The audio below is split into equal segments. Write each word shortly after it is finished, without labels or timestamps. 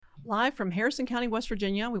Live from Harrison County, West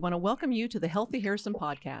Virginia, we want to welcome you to the Healthy Harrison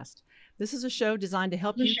podcast. This is a show designed to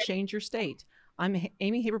help you change your state. I'm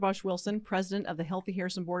Amy Haberbosch Wilson, president of the Healthy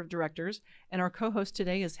Harrison Board of Directors, and our co-host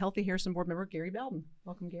today is Healthy Harrison Board member Gary Belden.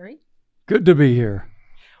 Welcome, Gary. Good to be here.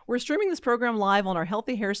 We're streaming this program live on our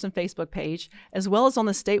Healthy Harrison Facebook page, as well as on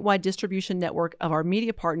the statewide distribution network of our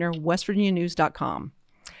media partner, westvirginianews.com.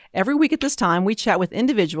 Every week at this time, we chat with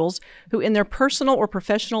individuals who in their personal or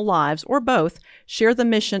professional lives, or both, share the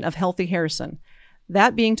mission of Healthy Harrison,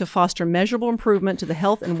 that being to foster measurable improvement to the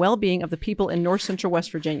health and well-being of the people in North Central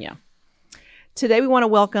West Virginia. Today, we want to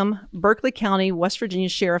welcome Berkeley County, West Virginia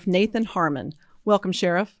Sheriff Nathan Harmon. Welcome,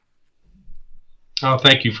 Sheriff. Oh,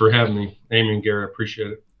 thank you for having me, Amy and Gary. I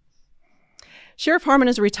appreciate it. Sheriff Harmon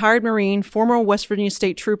is a retired Marine, former West Virginia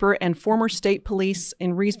State Trooper, and former state police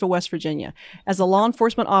in Reedsville, West Virginia. As a law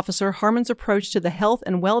enforcement officer, Harmon's approach to the health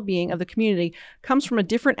and well-being of the community comes from a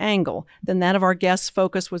different angle than that of our guest's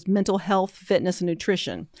focus was mental health, fitness, and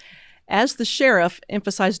nutrition. As the sheriff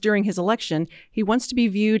emphasized during his election, he wants to be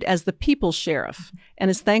viewed as the people's sheriff and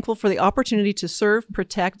is thankful for the opportunity to serve,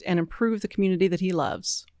 protect, and improve the community that he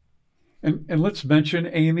loves. And let's mention,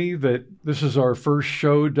 Amy, that this is our first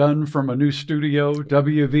show done from a new studio,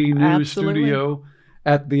 WV News Absolutely. Studio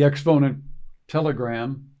at the Exponent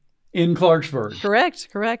Telegram in Clarksburg. Correct.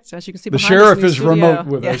 As you can see, The behind us, sheriff new is studio. remote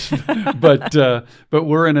with us, but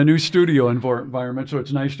we're in a new studio environment, so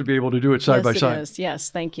it's nice to be able to do it side by side. Yes, it is.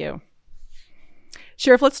 Yes, thank you.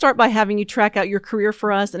 Sheriff, let's start by having you track out your career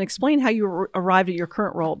for us and explain how you arrived at your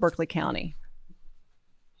current role at Berkeley County.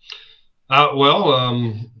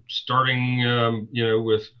 Starting,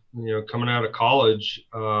 with, coming out of college,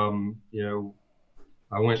 I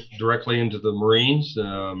went directly into the Marines.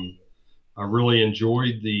 I really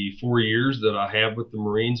enjoyed the 4 years that I had with the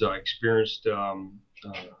Marines. I experienced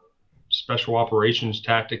special operations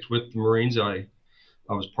tactics with the Marines. I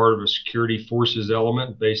was part of a security forces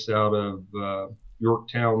element based out of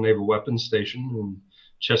Yorktown Naval Weapons Station in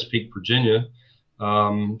Chesapeake, Virginia.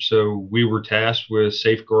 So we were tasked with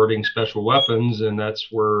safeguarding special weapons, and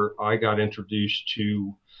that's where I got introduced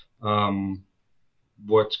to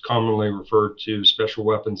what's commonly referred to Special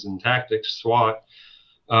Weapons and Tactics, SWAT.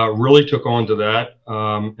 Really took on to that,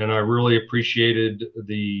 and I really appreciated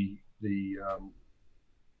the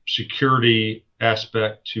security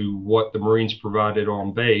aspect to what the Marines provided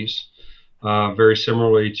on base, very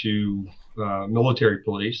similarly to military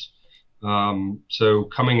police. So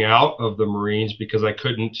coming out of the Marines, because I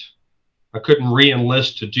couldn't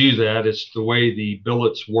re-enlist to do that. It's the way the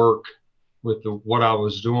billets work with what I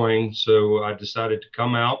was doing. So I decided to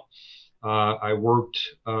come out. I worked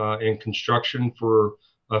in construction for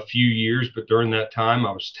a few years, but during that time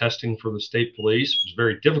I was testing for the state police. It was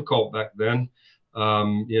very difficult back then.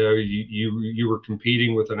 You were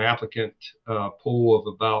competing with an applicant pool of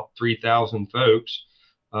about 3,000 folks.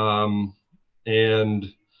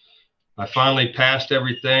 And I finally passed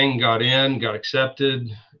everything, got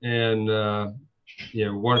accepted, and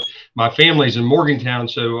my family's in Morgantown,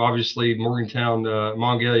 so obviously Morgantown,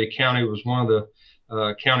 Monongalia County was one of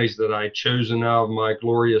the counties that I chosen out of my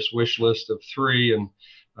glorious wish list of 3, and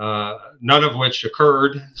none of which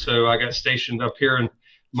occurred. So I got stationed up here in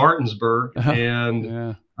Martinsburg,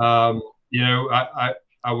 and I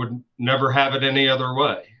would never have it any other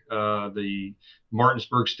way. The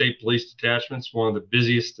Martinsburg State Police Detachment's one of the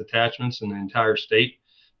busiest detachments in the entire state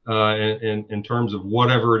in terms of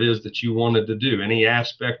whatever it is that you wanted to do. Any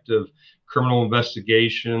aspect of criminal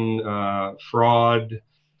investigation, fraud,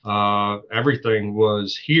 everything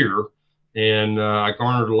was here, and I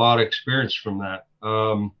garnered a lot of experience from that.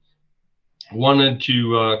 A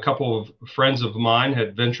couple of friends of mine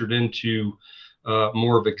had ventured into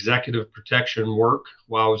more of executive protection work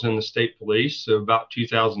while I was in the state police. So about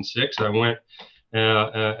 2006, I went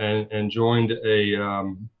and joined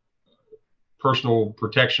a personal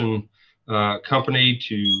protection company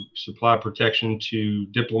to supply protection to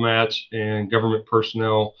diplomats and government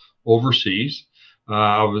personnel overseas.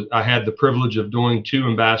 I had the privilege of doing 2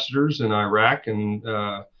 ambassadors in Iraq, and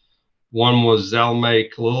one was Zalmay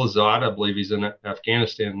Khalilzad. I believe he's in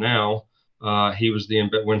Afghanistan now. When he was the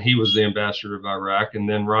ambassador of Iraq, and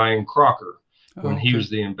then Ryan Crocker when he was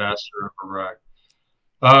the ambassador of Iraq.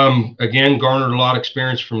 Again, garnered a lot of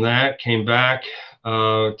experience from that. Came back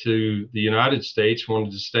to the United States,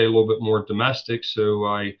 wanted to stay a little bit more domestic, so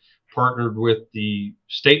I partnered with the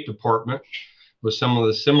State Department with some of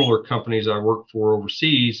the similar companies I worked for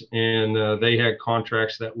overseas, and they had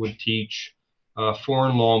contracts that would teach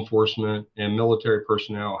foreign law enforcement and military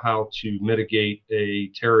personnel how to mitigate a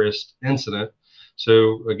terrorist incident.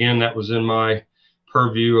 So again, that was in my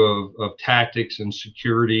purview of tactics and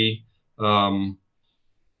security.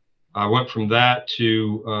 I went from that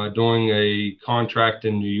to doing a contract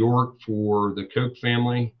in New York for the Koch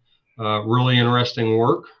family. Really interesting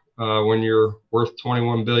work when you're worth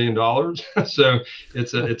 $21 billion. So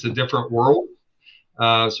it's a different world.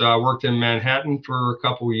 So I worked in Manhattan for a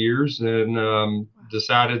couple of years and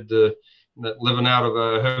decided that living out of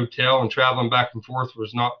a hotel and traveling back and forth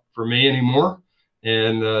was not for me anymore,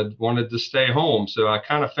 and wanted to stay home. So I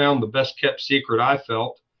kind of found the best kept secret, I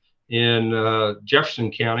felt, in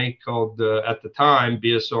Jefferson County, called at the time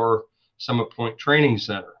BSR Summit Point Training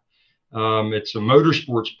Center. It's a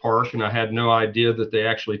motorsports park, and I had no idea that they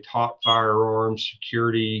actually taught firearms,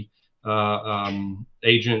 security,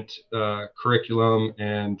 agent curriculum,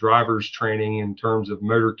 and driver's training in terms of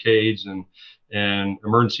motorcades and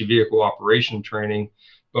emergency vehicle operation training.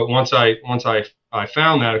 But once I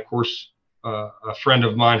found that, of course, a friend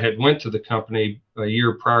of mine had went to the company a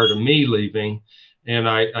year prior to me leaving, and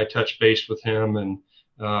I touched base with him and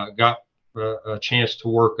got a chance to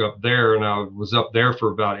work up there, and I was up there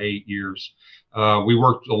for about 8 years. We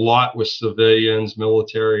worked a lot with civilians,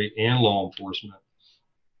 military, and law enforcement.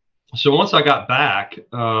 So once I got back,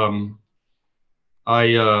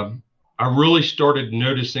 I really started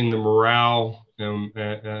noticing the morale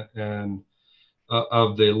and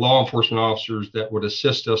of the law enforcement officers that would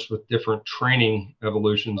assist us with different training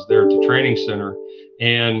evolutions there at the training center.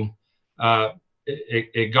 And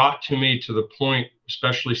it got to me to the point,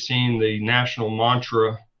 especially seeing the national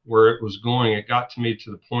mantra where it was going, it got to me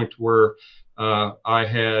to the point where I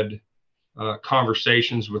had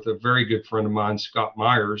conversations with a very good friend of mine, Scott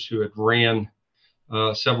Myers, who had ran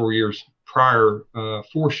several years prior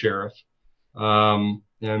for sheriff.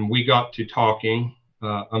 And we got to talking.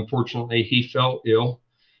 Unfortunately, he fell ill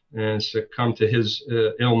and succumbed to his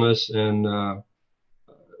illness, and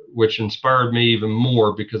which inspired me even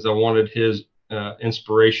more because I wanted his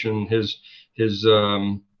inspiration, his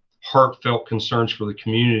heartfelt concerns for the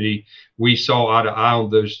community. We saw eye to eye on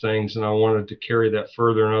those things, and I wanted to carry that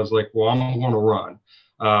further. And I was like, well, I'm going to run.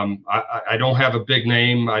 I don't have a big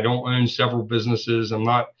name. I don't own several businesses.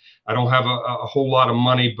 I don't have a whole lot of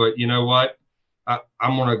money, but you know what?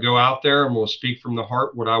 I'm going to go out there and we'll speak from the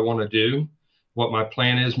heart what I want to do, what my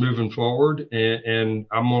plan is moving forward, and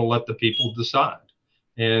I'm going to let the people decide.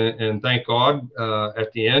 And thank God,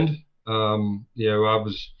 at the end, I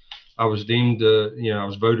was deemed, I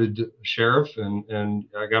was voted sheriff, and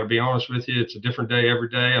I got to be honest with you, it's a different day every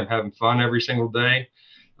day. I'm having fun every single day.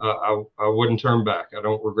 I wouldn't turn back. I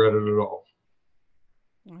don't regret it at all.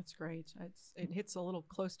 That's great. It hits a little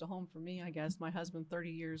close to home for me, I guess. My husband,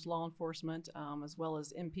 30 years law enforcement, as well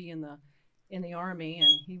as MP in the Army,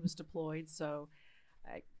 and he was deployed. So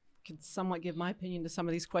I could somewhat give my opinion to some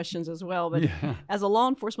of these questions as well. But as a law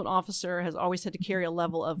enforcement officer, has always had to carry a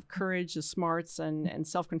level of courage, the smarts, and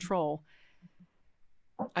self-control.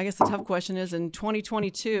 I guess the tough question is, in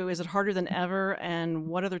 2022, is it harder than ever? And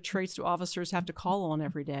what other traits do officers have to call on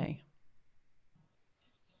every day?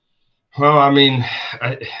 Well, I mean,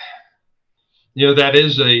 that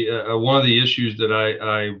is a one of the issues that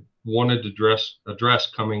I wanted to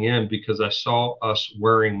address coming in, because I saw us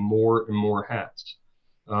wearing more and more hats.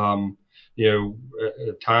 At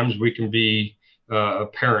times we can be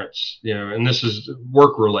parents, and this is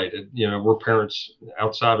work related. We're parents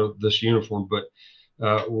outside of this uniform, but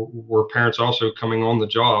we're parents also coming on the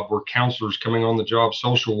job. We're counselors coming on the job,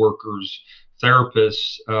 social workers,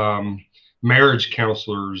 therapists, marriage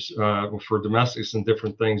counselors for domestics and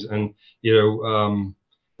different things. And,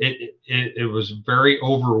 it was very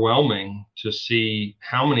overwhelming to see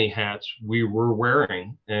how many hats we were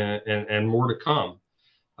wearing, and more to come.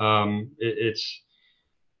 I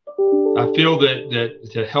feel that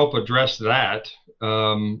to help address that,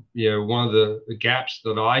 one of the gaps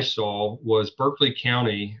that I saw was Berkeley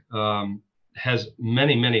County has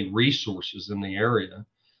many, many resources in the area.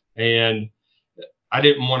 And I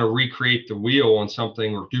didn't want to recreate the wheel on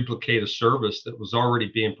something or duplicate a service that was already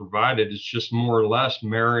being provided. It's just more or less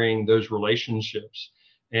marrying those relationships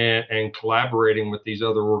and collaborating with these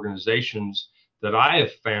other organizations that I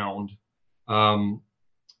have found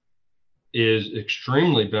is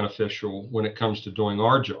extremely beneficial when it comes to doing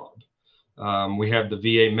our job. We have the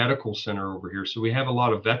VA Medical Center over here, so we have a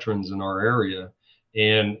lot of veterans in our area,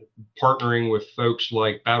 and partnering with folks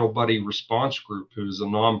like Battle Buddy Response Group, who is a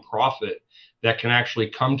nonprofit that can actually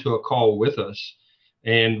come to a call with us.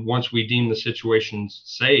 And once we deem the situation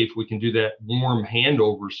safe, we can do that warm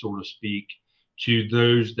handover, so to speak, to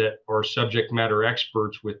those that are subject matter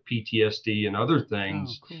experts with PTSD and other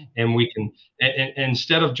things. Oh, cool. And we can, and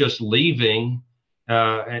instead of just leaving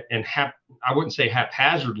I wouldn't say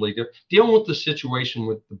haphazardly, dealing with the situation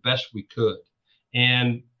with the best we could,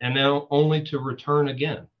 and then only to return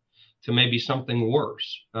again. to maybe something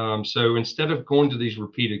worse. So instead of going to these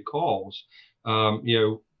repeated calls,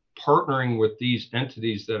 partnering with these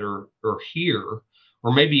entities that are here,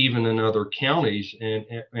 or maybe even in other counties,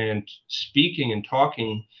 and speaking and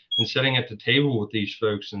talking and sitting at the table with these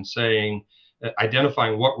folks and saying,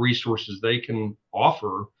 identifying what resources they can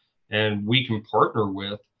offer and we can partner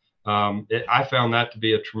with. I found that to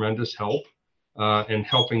be a tremendous help in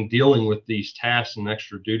helping dealing with these tasks and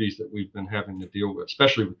extra duties that we've been having to deal with,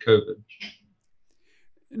 especially with COVID.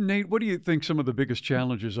 Nate, what do you think some of the biggest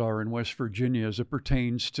challenges are in West Virginia as it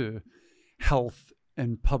pertains to health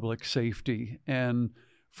and public safety? And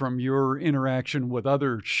from your interaction with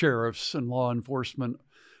other sheriffs and law enforcement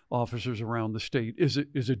officers around the state, is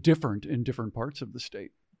it different in different parts of the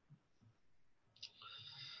state?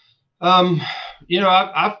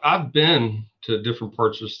 I've been to different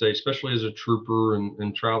parts of the state, especially as a trooper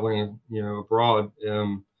and traveling, abroad.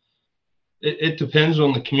 It depends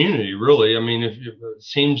on the community, really. I mean, if it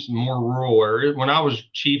seems more rural area. When I was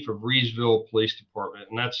chief of Reesville Police Department,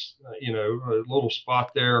 and that's, a little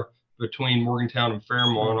spot there between Morgantown and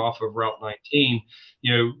Fairmont off of Route 19,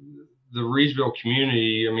 the Reesville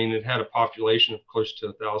community, I mean, it had a population of close to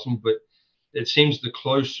 1,000, but it seems the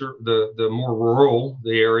closer, the more rural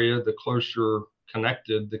the area, the closer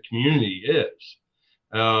connected the community is.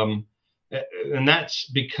 And that's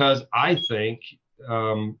because I think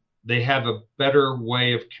they have a better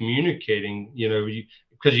way of communicating,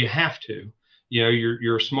 because you have to.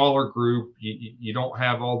 You're a smaller group. You don't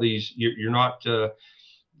have all these. You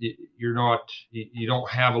don't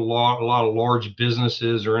have a lot of large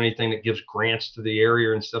businesses or anything that gives grants to the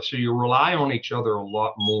area and stuff. So you rely on each other a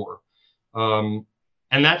lot more.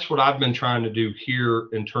 And that's what I've been trying to do here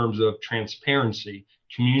in terms of transparency,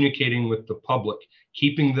 communicating with the public,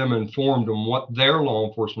 keeping them informed on what their law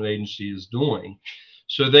enforcement agency is doing,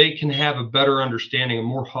 so they can have a better understanding, a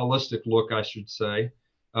more holistic look, I should say,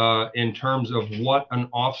 in terms of what an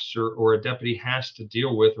officer or a deputy has to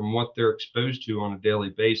deal with and what they're exposed to on a daily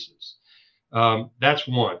basis. That's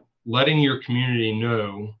one, letting your community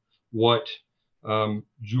know what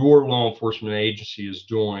your law enforcement agency is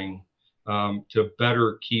doing to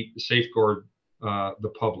better safeguard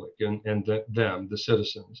the public and the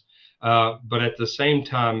citizens. But at the same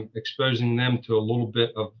time, exposing them to a little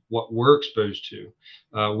bit of what we're exposed to.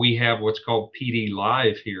 We have what's called PD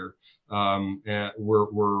Live here.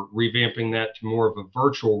 We're revamping that to more of a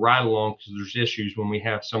virtual ride along because there's issues when we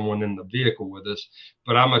have someone in the vehicle with us.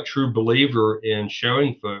 But I'm a true believer in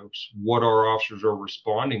showing folks what our officers are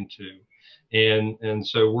responding to. And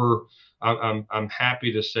so I'm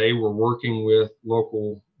happy to say we're working with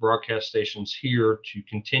local broadcast stations here to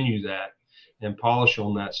continue that and polish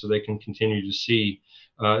on that so they can continue to see.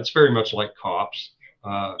 It's very much like cops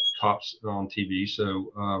on TV.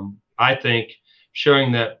 So I think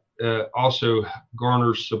showing that also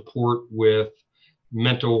garners support with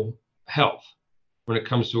mental health when it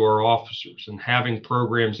comes to our officers, and having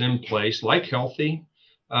programs in place like Healthy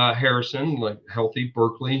Harrison, like Healthy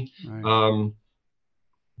Berkeley, right.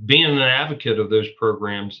 Being an advocate of those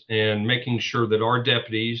programs and making sure that our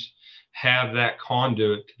deputies have that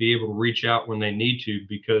conduit to be able to reach out when they need to,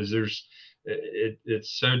 because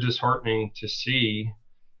it's so disheartening to see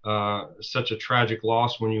such a tragic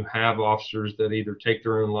loss when you have officers that either take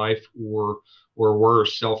their own life or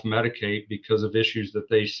worse, self-medicate because of issues that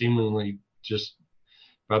they seemingly just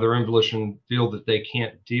by their own volition feel that they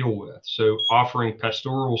can't deal with. So offering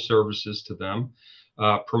pastoral services to them,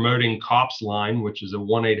 promoting COPS Line, which is a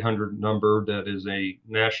 1-800 number that is a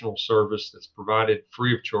national service that's provided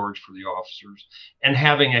free of charge for the officers, and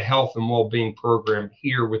having a health and well-being program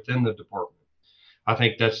here within the department. I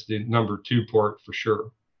think that's the number 2 part for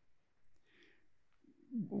sure.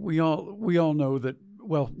 We all know that,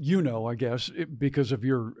 well, I guess, because of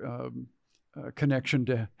your connection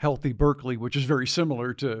to Healthy Berkeley, which is very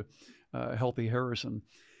similar to Healthy Harrison,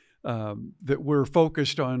 that we're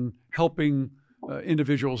focused on helping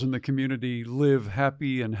individuals in the community live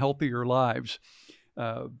happy and healthier lives.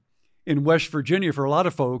 In West Virginia, for a lot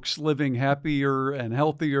of folks, living happier and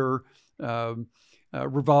healthier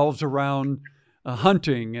revolves around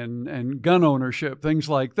hunting and gun ownership, things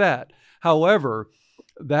like that. However,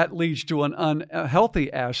 that leads to an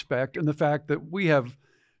unhealthy aspect in the fact that we have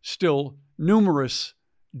still numerous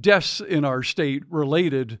deaths in our state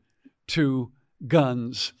related to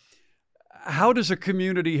guns. How does a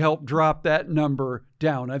community help drop that number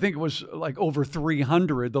down? I think it was like over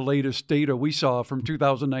 300, the latest data we saw from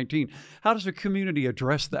 2019. How does a community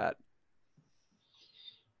address that?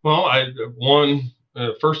 Well,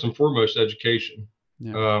 first and foremost, education.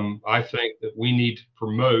 Yeah. I think that we need to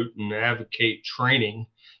promote and advocate training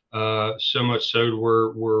so much so to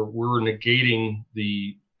where we're negating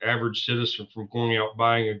the average citizen from going out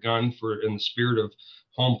buying a gun in the spirit of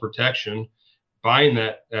home protection, buying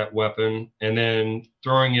that weapon and then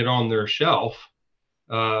throwing it on their shelf,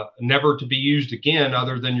 never to be used again,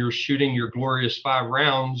 other than you're shooting your glorious 5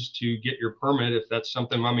 rounds to get your permit. If that's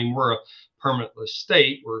something, I mean, we're a permitless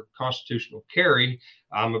state, we're constitutional carry.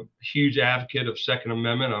 I'm a huge advocate of Second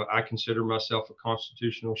Amendment. I consider myself a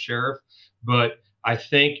constitutional sheriff, but I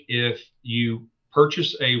think if you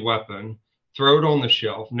purchase a weapon, throw it on the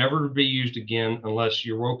shelf, never to be used again unless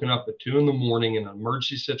you're woken up at 2 a.m. in an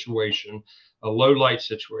emergency situation, a low light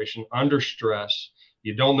situation, under stress,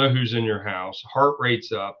 you don't know who's in your house, heart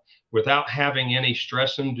rate's up, without having any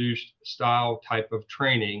stress-induced style type of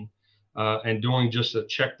training, and doing just a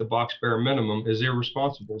check the box bare minimum, is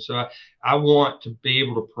irresponsible. So I want to be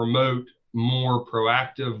able to promote more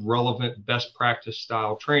proactive, relevant, best practice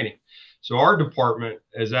style training. So our department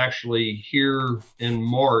is actually here in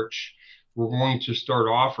March, we're going to start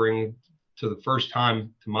offering, to the first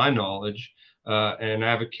time to my knowledge, and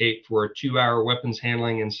advocate for a 2-hour weapons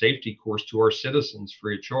handling and safety course to our citizens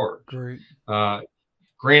free of charge. Great.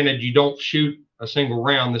 Granted, you don't shoot a single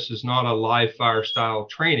round. This is not a live fire style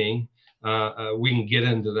training. We can get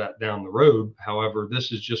into that down the road. However,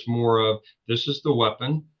 this is just more of, this is the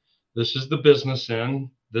weapon, this is the business end,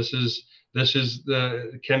 this is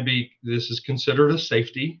considered a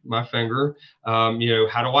safety, my finger. How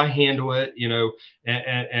do I handle it?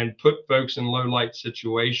 And put folks in low light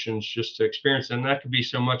situations just to experience. And that could be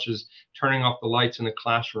so much as turning off the lights in a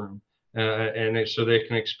classroom, and so they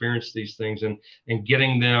can experience these things, and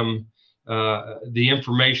getting them the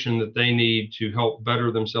information that they need to help better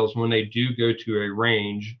themselves when they do go to a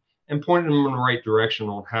range, and pointing them in the right direction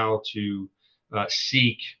on how to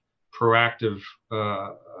seek proactive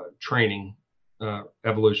training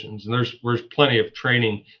evolutions. And there's plenty of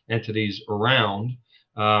training entities around.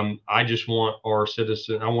 I just want I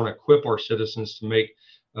want to equip our citizens to make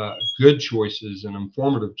good choices and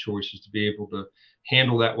informative choices, to be able to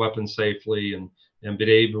handle that weapon safely and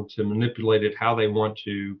be able to manipulate it how they want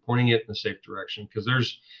to, pointing it in a safe direction. Because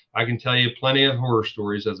I can tell you plenty of horror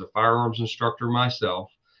stories as a firearms instructor myself,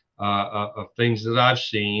 of things that I've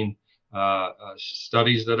seen,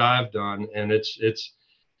 studies that I've done, and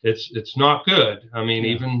it's not good. I mean,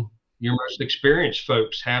 even your most experienced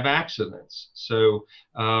folks have accidents. So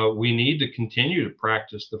we need to continue to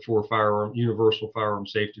practice the 4 universal firearm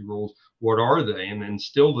safety rules. What are they? And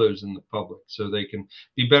instill those in the public so they can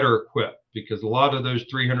be better equipped, because a lot of those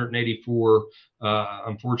 384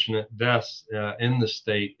 unfortunate deaths in the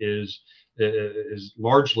state is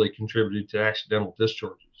largely contributed to accidental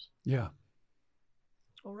discharges. Yeah.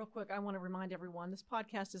 Well, real quick, I want to remind everyone, this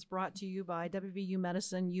podcast is brought to you by WVU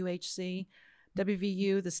Medicine, UHC,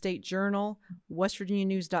 WVU, the State Journal,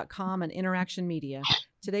 WestVirginiaNews.com, and Interaction Media.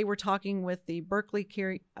 Today, we're talking with the Berkeley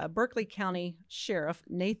County Sheriff,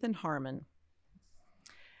 Nathan Harmon.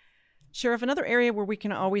 Sheriff, another area where we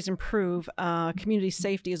can always improve community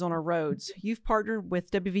safety is on our roads. You've partnered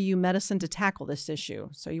with WVU Medicine to tackle this issue.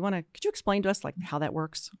 So could you explain to us how that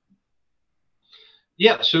works?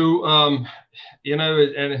 Yeah. So,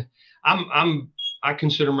 and I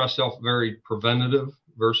consider myself very preventative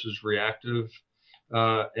versus reactive.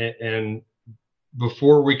 And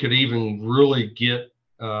before we could even really get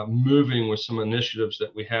moving with some initiatives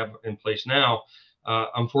that we have in place now,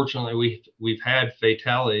 unfortunately, we've had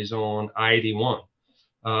fatalities on I-81.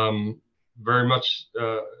 Very much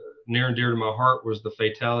near and dear to my heart was the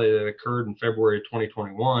fatality that occurred in February of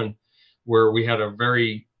 2021, where we had a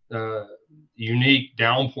very unique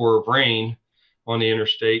downpour of rain on the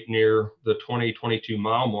interstate near the 20-22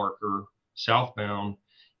 mile marker southbound,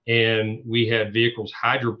 and we had vehicles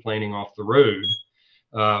hydroplaning off the road.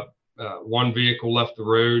 One vehicle left the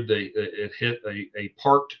road. It hit a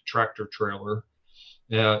parked tractor trailer.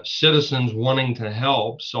 Citizens wanting to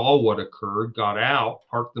help saw what occurred, got out,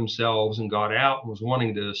 parked themselves and got out, and was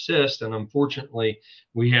wanting to assist. And unfortunately,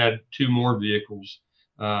 we had 2 more vehicles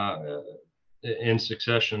in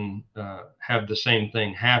succession have the same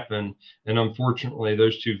thing happen. And unfortunately,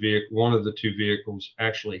 one of the 2 vehicles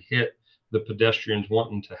actually hit the pedestrians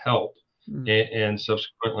wanting to help, and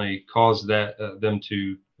subsequently caused them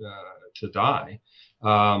to die.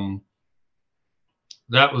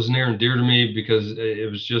 That was near and dear to me because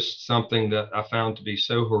it was just something that I found to be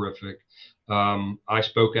so horrific. I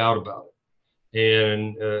spoke out about it,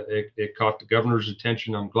 and it caught the governor's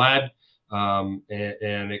attention. I'm glad. And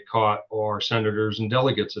it caught our senators and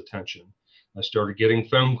delegates' attention. I started getting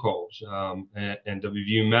phone calls, and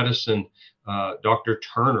WVU Medicine, Dr.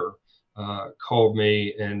 Turner called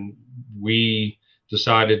me, and we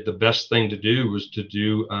decided the best thing to do was to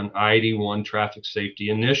do an I-81 traffic safety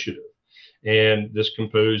initiative. And this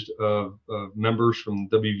composed of members from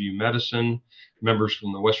WVU Medicine, members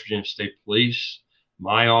from the West Virginia State Police,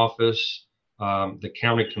 my office, the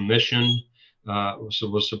county commission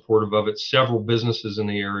was supportive of it. Several businesses in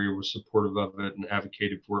the area were supportive of it and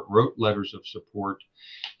advocated for it, wrote letters of support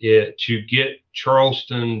to get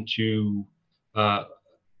Charleston to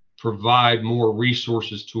provide more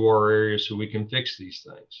resources to our area so we can fix these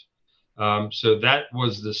things. So that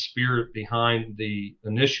was the spirit behind the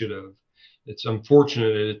initiative. It's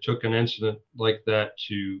unfortunate that it took an incident like that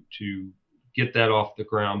to get that off the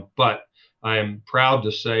ground, but I am proud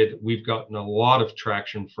to say that we've gotten a lot of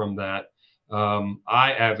traction from that.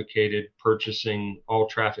 I advocated purchasing all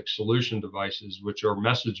traffic solution devices, which are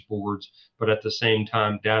message boards, but at the same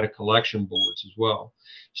time, data collection boards as well.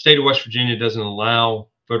 State of West Virginia doesn't allow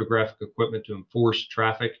photographic equipment to enforce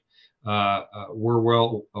traffic. We're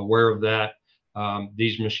well aware of that.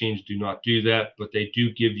 These machines do not do that, but they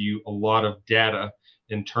do give you a lot of data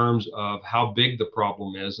in terms of how big the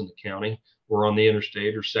problem is in the county or on the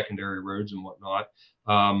interstate or secondary roads and whatnot.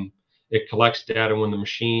 It collects data when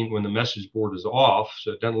the message board is off,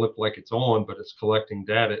 so it doesn't look like it's on, but it's collecting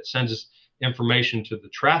data. It sends us information to the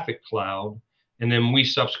traffic cloud, and then we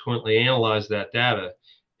subsequently analyze that data.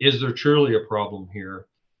 Is there truly a problem here?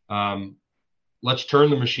 Let's turn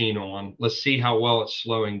the machine on. Let's see how well it's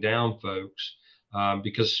slowing down folks,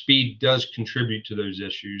 because speed does contribute to those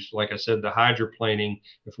issues. Like I said, the hydroplaning,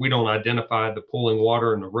 if we don't identify the pooling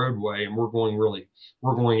water in the roadway and we're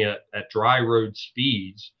going at dry road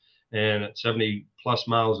speeds, and at 70 plus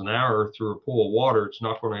miles an hour through a pool of water, it's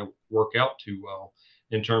not going to work out too well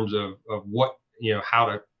in terms of what, how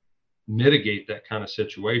to mitigate that kind of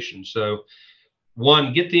situation. So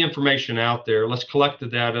one, get the information out there. Let's collect the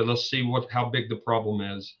data. Let's see how big the problem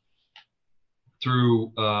is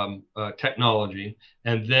through technology.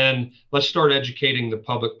 And then let's start educating the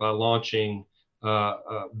public by launching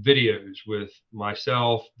videos with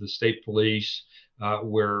myself, the state police,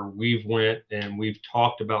 where we've went and we've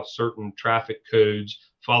talked about certain traffic codes,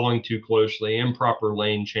 following too closely, improper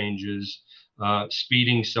lane changes,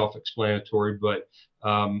 speeding, self-explanatory, but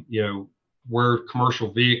where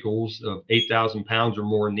commercial vehicles of 8,000 pounds or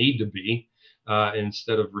more need to be,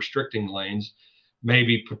 instead of restricting lanes,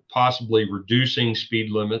 maybe possibly reducing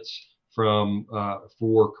speed limits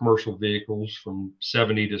for commercial vehicles from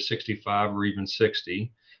 70 to 65 or even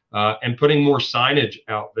 60. And putting more signage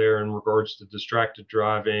out there in regards to distracted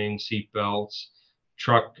driving, seat belts,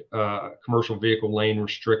 truck, commercial vehicle lane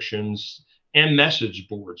restrictions, and message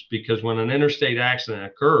boards. Because when an interstate accident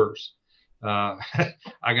occurs, I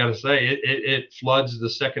got to say, it floods the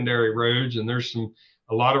secondary roads, and there's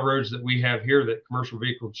a lot of roads that we have here that commercial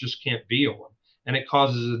vehicles just can't be on, and it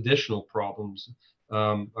causes additional problems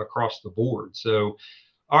across the board. So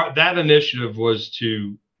that initiative was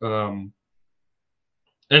to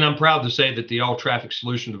and I'm proud to say that the all traffic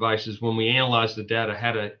solution devices, when we analyzed the data,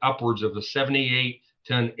 had upwards of a 78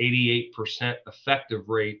 to an 88% effective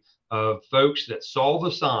rate of folks that saw the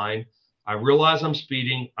sign, I realize I'm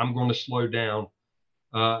speeding, I'm going to slow down,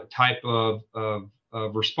 type of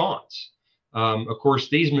response. Of course,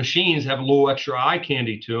 these machines have a little extra eye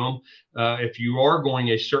candy to them. If you are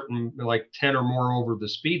going a certain, like 10 or more over the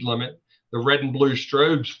speed limit, the red and blue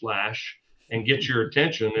strobes flash and get your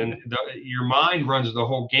attention, and your mind runs the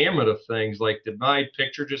whole gamut of things like, did my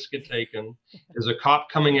picture just get taken? Is a cop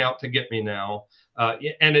coming out to get me now?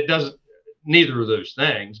 And it doesn't, neither of those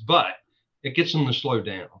things, but it gets them to slow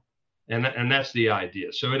down. And that's the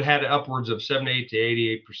idea. So it had upwards of 78 to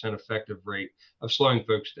 88% effective rate of slowing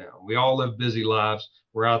folks down. We all live busy lives.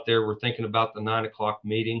 We're out there, we're thinking about the 9 o'clock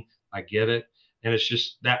meeting. I get it. And it's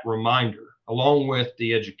just that reminder, along with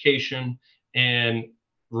the education and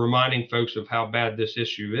reminding folks of how bad this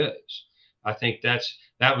issue is. I think that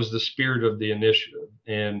was the spirit of the initiative.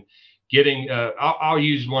 And getting, I'll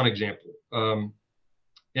use one example.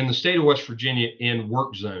 In the state of West Virginia, in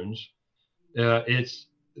work zones, it's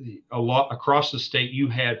a lot across the state. You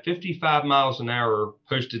had 55 miles an hour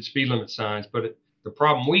posted speed limit signs, but the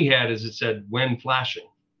problem we had is it said when flashing.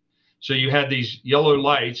 So you had these yellow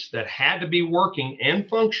lights that had to be working and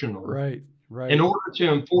functional, right, in order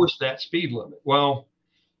to enforce that speed limit. Well,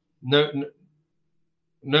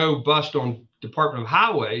 no bust on Department of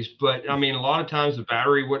Highways, but I mean, a lot of times the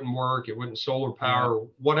battery wouldn't work, it wouldn't solar power,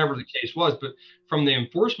 whatever the case was. But from the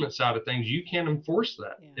enforcement side of things, you can't enforce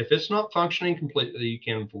that. If it's not functioning completely, you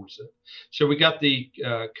can't enforce it. So we got the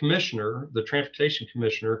commissioner, the transportation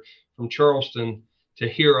commissioner from Charleston, to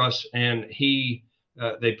hear us, and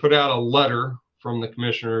they put out a letter from the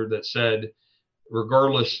commissioner that said,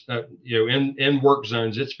 regardless, in work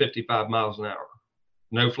zones, it's 55 miles an hour.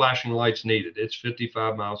 No flashing lights needed. It's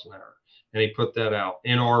 55 miles an hour. And he put that out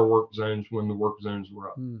in our work zones when the work zones were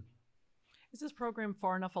up. Is this program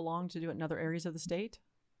far enough along to do it in other areas of the state?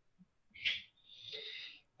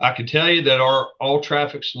 I can tell you that our all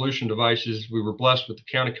traffic solution devices, we were blessed with the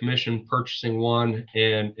county commission purchasing one,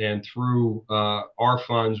 and through our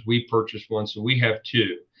funds, we purchased one. So we have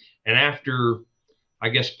two. And after, I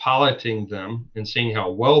guess, piloting them and seeing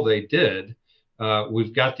how well they did,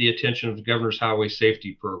 we've got the attention of the Governor's Highway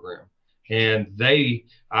Safety Program. And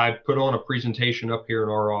I put on a presentation up here in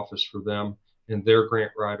our office for them and their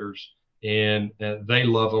grant writers, and they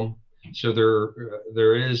love them. So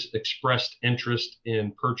there is expressed interest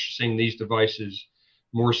in purchasing these devices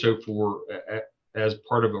more so as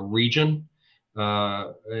part of a region.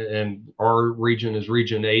 And our region is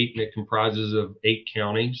Region 8, and it comprises of 8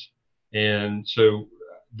 counties. And so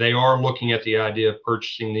they are looking at the idea of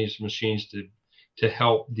purchasing these machines to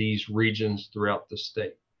help these regions throughout the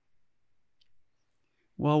state.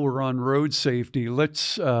 While we're on road safety,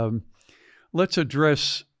 let's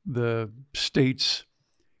address the state's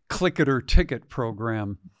Click It or Ticket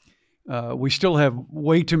program. We still have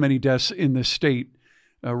way too many deaths in the state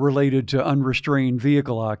related to unrestrained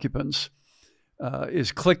vehicle occupants.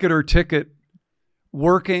 Is Click It or Ticket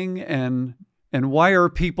working, and why are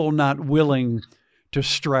people not willing to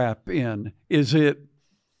strap in? Is it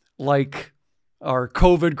like our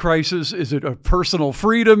COVID crisis? Is it a personal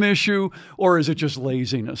freedom issue, or is it just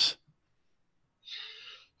laziness?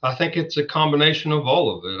 I think it's a combination of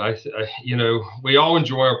all of it. We all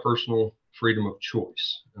enjoy our personal freedom of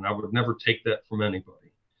choice, and I would never take that from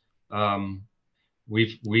anybody.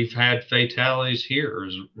 We've had fatalities here,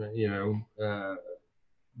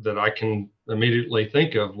 that I can immediately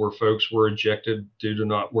think of, where folks were ejected due to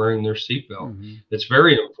not wearing their seatbelt. Mm-hmm. It's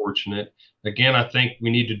very unfortunate. Again, I think we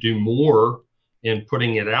need to do more in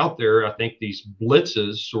putting it out there. I think these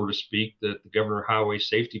blitzes, so to speak, that the Governor Highway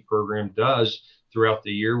Safety Program does throughout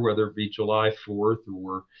the year, whether it be July 4th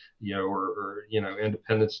or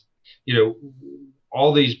Independence,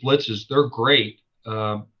 all these blitzes, they're great.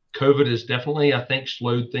 COVID has definitely, I think,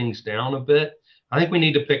 slowed things down a bit. I think we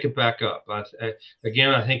need to pick it back up. I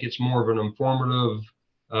think it's more of an informative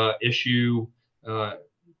issue,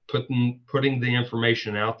 putting the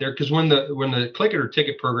information out there. Because when the Click It or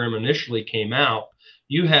Ticket program initially came out,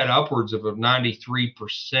 you had upwards of a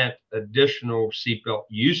 93% additional seatbelt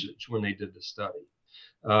usage when they did the study.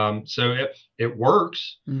 So it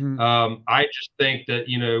works. Mm-hmm. I just think that,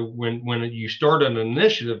 when you start an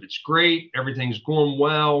initiative, it's great. Everything's going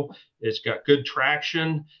well. It's got good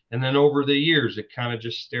traction. And then over the years, it kind of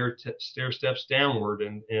just stair steps downward,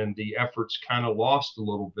 and the efforts kind of lost a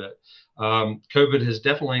little bit. COVID has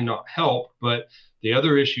definitely not helped. But the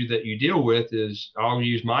other issue that you deal with is, I'll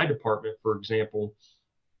use my department, for example.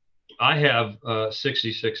 I have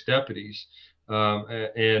 66 deputies,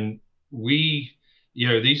 and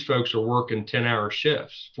these folks are working 10-hour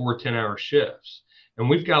shifts, 4 10-hour shifts. And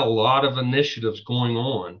we've got a lot of initiatives going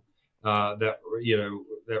on that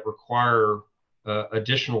require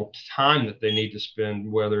additional time that they need to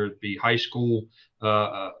spend, whether it be high school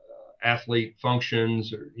athlete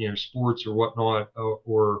functions, or sports or whatnot,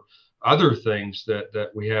 or other things that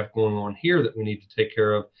we have going on here that we need to take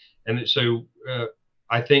care of. And so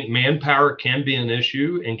I think manpower can be an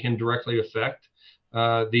issue and can directly affect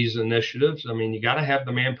these initiatives. I mean, you got to have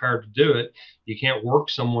the manpower to do it. You can't work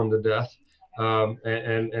someone to death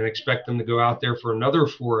and expect them to go out there for another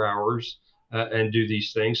 4 hours and do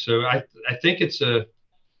these things. So I think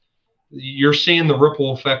you're seeing the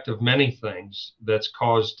ripple effect of many things that's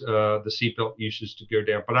caused the seatbelt usage to go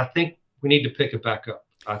down. But I think we need to pick it back up.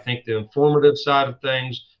 I think the informative side of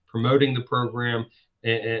things, promoting the program,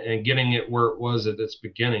 and getting it where it was at its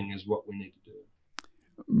beginning is what we need to do.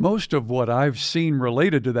 Most of what I've seen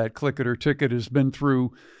related to that Click It or Ticket has been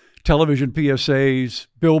through television PSAs,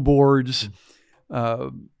 billboards.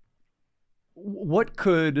 What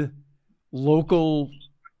could local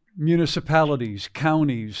municipalities,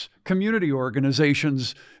 counties, community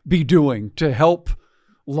organizations be doing to help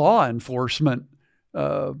law enforcement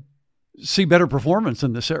see better performance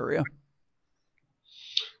in this area?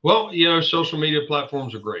 Well, social media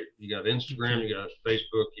platforms are great. You got Instagram, you got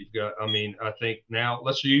Facebook, I think now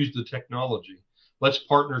let's use the technology. Let's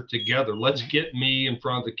partner together. Let's get me in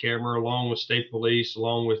front of the camera along with state police,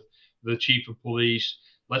 along with the chief of police.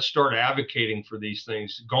 Let's start advocating for these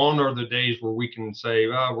things. Gone are the days where we can say,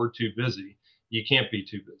 we're too busy. You can't be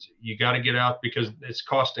too busy. You got to get out because it's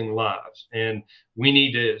costing lives. And we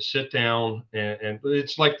need to sit down and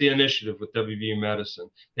it's like the initiative with WVU Medicine.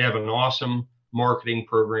 They have an awesome marketing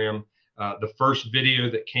program. The first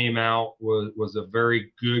video that came out was a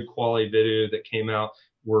very good quality video that came out.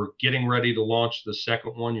 We're getting ready to launch the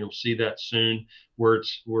second one. You'll see that soon, where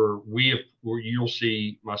you'll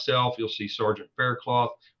see myself, you'll see Sergeant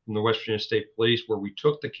Faircloth from the West Virginia State Police, where we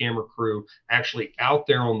took the camera crew actually out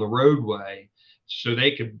there on the roadway so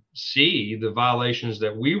they could see the violations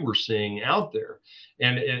that we were seeing out there.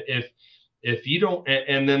 And if you don't,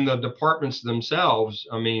 and then the departments themselves,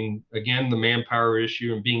 I mean, again, the manpower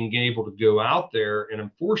issue and being able to go out there and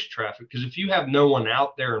enforce traffic, because if you have no one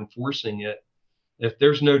out there enforcing it, if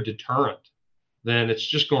there's no deterrent, then it's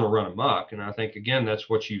just going to run amok. And I think, again, that's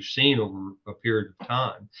what you've seen over a period of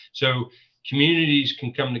time. So communities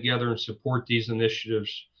can come together and support these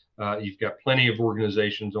initiatives. You've got plenty of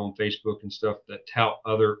organizations on Facebook and stuff that tout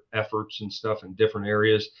other efforts and stuff in different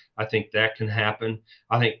areas. I think that can happen.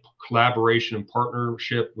 I think collaboration and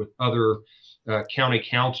partnership with other county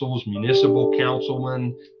councils, municipal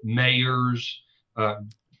councilmen, mayors,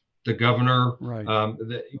 the governor, right.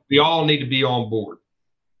 We all need to be on board.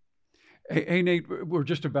 Hey, Nate, we're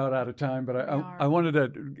just about out of time, but I wanted to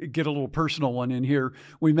get a little personal one in here.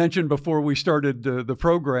 We mentioned before we started the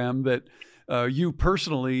program that you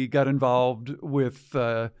personally got involved with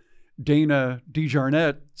Dana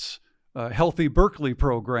DeJarnett's Healthy Berkeley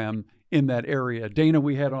program in that area. Dana,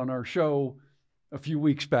 we had on our show a few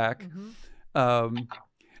weeks back.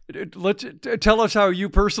 Let's tell us how you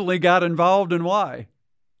personally got involved and why.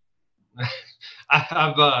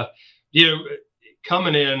 I've,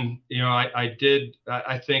 coming in, I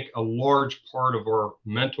think a large part of our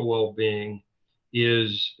mental well-being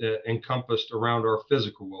is encompassed around our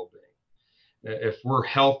physical well-being. If we're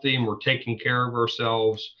healthy and we're taking care of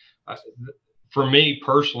ourselves, for me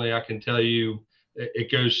personally, I can tell you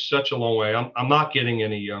it goes such a long way. I'm not getting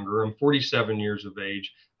any younger. I'm 47 years of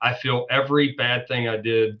age. I feel every bad thing I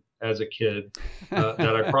did as a kid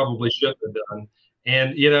that I probably shouldn't have done.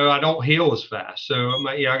 And, I don't heal as fast. So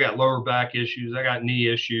I got lower back issues. I got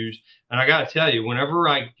knee issues. And I got to tell you, whenever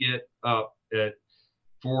I get up at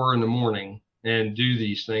 4 a.m. and do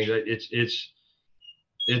these things,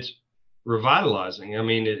 it's revitalizing. I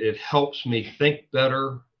mean, it helps me think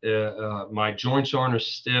better. My joints aren't as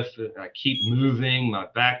stiff. I keep moving. My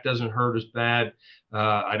back doesn't hurt as bad.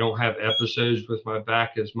 I don't have episodes with my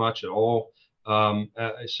back as much at all.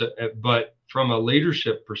 But from a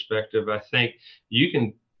leadership perspective, I think you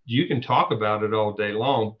can talk about it all day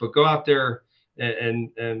long, but go out there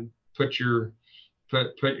and put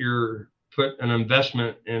an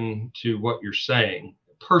investment into what you're saying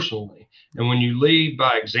personally. And when you lead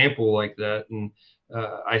by example like that, and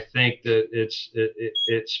I think that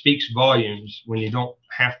it speaks volumes when you don't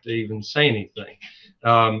have to even say anything.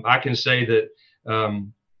 I can say that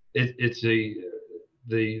it's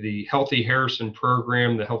the Healthy Harrison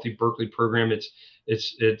program, the Healthy Berkeley program.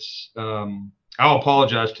 I'll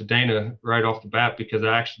apologize to Dana right off the bat because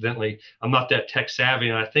I'm not that tech savvy.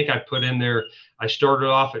 And I think I put in there, I started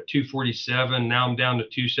off at 247. Now I'm down to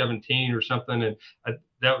 217 or something. And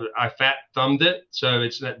I fat thumbed it. So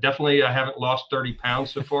it's definitely, I haven't lost 30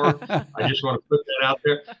 pounds so far. I just want to put that out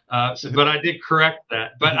there. But I did correct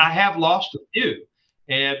that, but I have lost a few.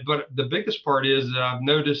 But the biggest part is I've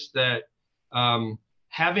noticed that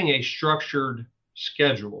having a structured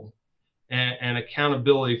schedule and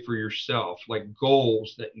accountability for yourself, like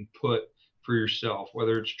goals that you put for yourself,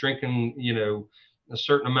 whether it's drinking, a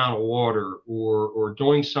certain amount of water or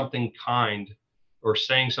doing something kind or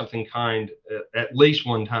saying something kind at least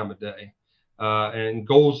one time a day, and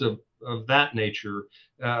goals of that nature,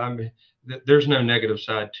 there's no negative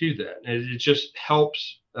side to that. It just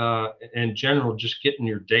helps in general, just getting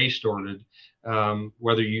your day started.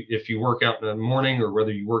 Whether if you work out in the morning or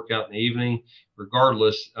whether you work out in the evening,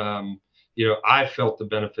 regardless, I felt the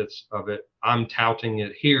benefits of it. I'm touting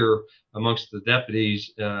it here amongst the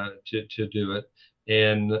deputies to do it.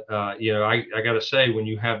 And, I got to say, when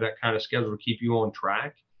you have that kind of schedule to keep you on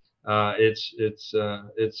track, it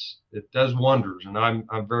does wonders. And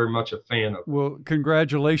I'm very much a fan of it. Well,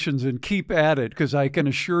 congratulations and keep at it, because I can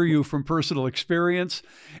assure you from personal experience,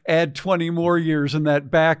 add 20 more years and that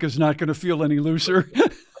back is not going to feel any looser.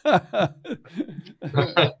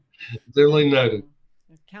 Duly noted.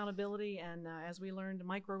 Accountability and, as we learned,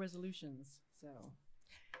 micro resolutions. So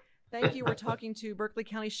thank you. We're talking to Berkeley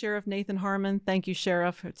County Sheriff Nathan Harmon. Thank you,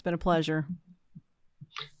 Sheriff. It's been a pleasure.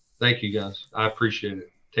 Thank you, guys. I appreciate it.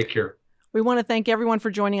 Take care. We want to thank everyone for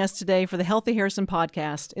joining us today for the Healthy Harrison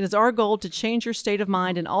podcast. It is our goal to change your state of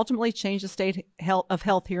mind and ultimately change the state of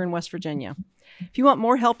health here in West Virginia. If you want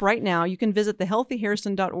more help right now, you can visit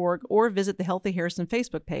thehealthyharrison.org or visit the Healthy Harrison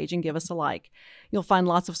Facebook page and give us a like. You'll find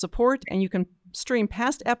lots of support, and you can stream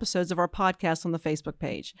past episodes of our podcast on the Facebook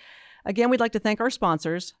page. Again, we'd like to thank our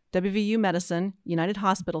sponsors, WVU Medicine, United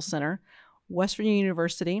Hospital Center, West Virginia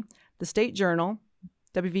University, the State Journal,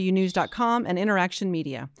 WVUnews.com, and Interaction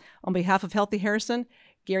Media. On behalf of Healthy Harrison,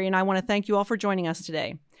 Gary and I want to thank you all for joining us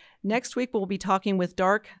today. Next week, we'll be talking with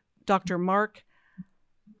Dr. Mark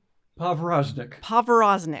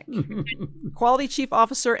Povoroznik, Quality Chief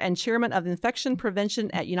Officer and Chairman of Infection Prevention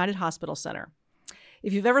at United Hospital Center.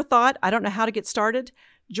 If you've ever thought, I don't know how to get started,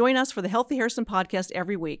 join us for the Healthy Harrison podcast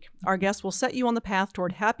every week. Our guests will set you on the path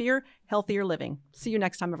toward happier, healthier living. See you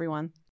next time, everyone.